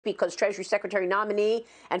because Treasury Secretary nominee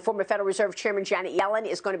and former Federal Reserve Chairman Janet Yellen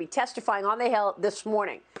is going to be testifying on the Hill this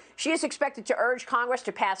morning. She is expected to urge Congress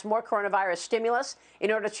to pass more coronavirus stimulus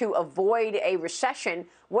in order to avoid a recession.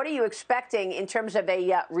 What are you expecting in terms of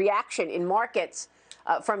a reaction in markets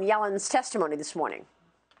from Yellen's testimony this morning?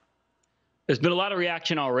 There's been a lot of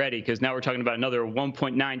reaction already, because now we're talking about another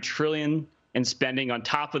 $1.9 trillion in spending on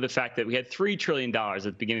top of the fact that we had $3 trillion at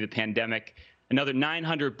the beginning of the pandemic, another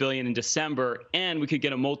 $900 billion in December, and we could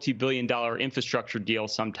get a multi-billion-dollar infrastructure deal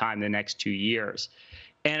sometime in the next 2 years.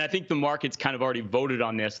 And I think the market's kind of already voted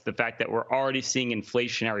on this, the fact that we're already seeing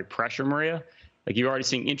inflationary pressure, Maria. Like, you're already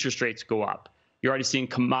seeing interest rates go up. You're already seeing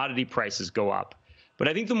commodity prices go up. But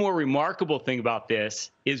I think the more remarkable thing about this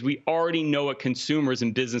is we already know what consumers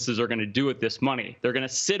and businesses are going to do with this money. They're going to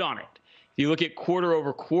sit on it. If you look at quarter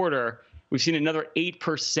over quarter, we've seen another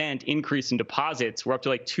 8% increase in deposits. We're up to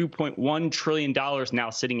like $2.1 trillion now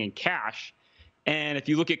sitting in cash. And if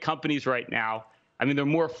you look at companies right now, I mean, they're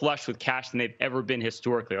more flush with cash than they've ever been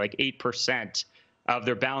historically. Like 8% of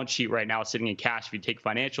their balance sheet right now is sitting in cash if you take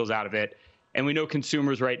financials out of it. And we know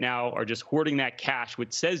consumers right now are just hoarding that cash,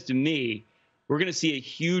 which says to me, we're going to see a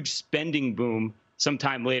huge spending boom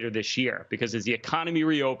sometime later this year, because as the economy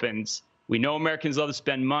reopens, we know Americans love to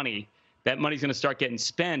spend money. That money's going to start getting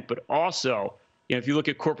spent. But also, if you look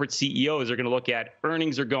at corporate CEOs, they're going to look at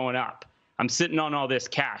earnings are going up. I'm sitting on all this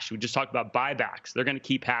cash. We just talked about buybacks. They're going to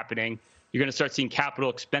keep happening. You're going to start seeing capital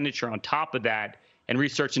expenditure on top of that and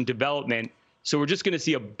research and development. So we're just going to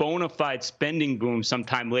see a bona fide spending boom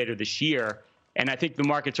sometime later this year. And I think the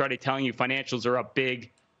market's already telling you financials are up big.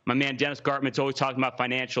 My man Dennis Gartman's always talking about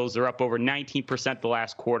financials. They're up over 19% the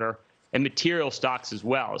last quarter, and material stocks as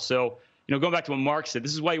well. So, going back to what Mark said,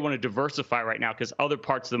 this is why you want to diversify right now, because other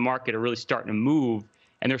parts of the market are really starting to move,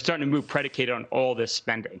 and they're starting to move predicated on all this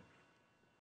spending.